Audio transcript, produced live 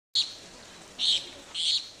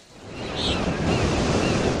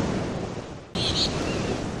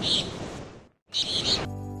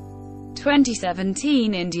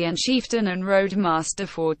2017 Indian Chieftain and Roadmaster.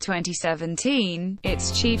 For 2017,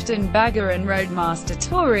 it's Chieftain Bagger and Roadmaster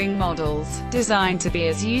touring models, designed to be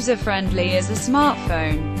as user-friendly as a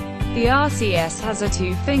smartphone. The RCS has a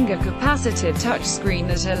 2-finger capacitive touchscreen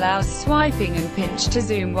that allows swiping and pinch to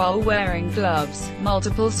zoom while wearing gloves,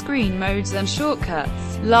 multiple screen modes and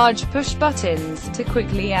shortcuts, large push buttons, to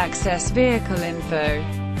quickly access vehicle info,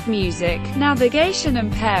 music, navigation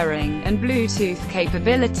and pairing, and Bluetooth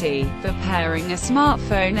capability, for pairing a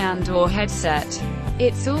smartphone and/or headset.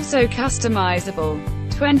 It's also customizable.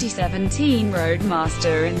 2017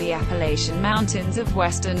 Roadmaster. In the Appalachian Mountains of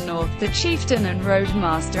western North, the Chieftain and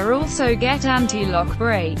Roadmaster also get anti-lock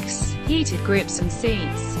brakes, heated grips and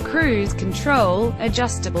seats, cruise control,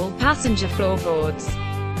 adjustable passenger floorboards.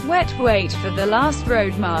 Wet weight for the last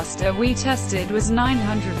Roadmaster we tested was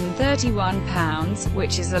 931 pounds,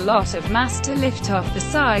 which is a lot of mass to lift off the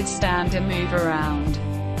side stand and move around.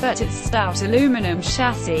 But its stout aluminum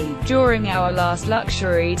chassis, during our last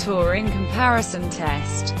luxury touring comparison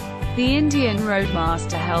test, the Indian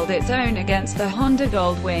Roadmaster held its own against the Honda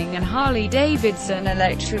Goldwing and Harley-Davidson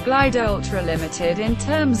Electra Glide Ultra Limited in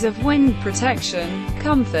terms of wind protection,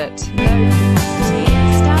 comfort, load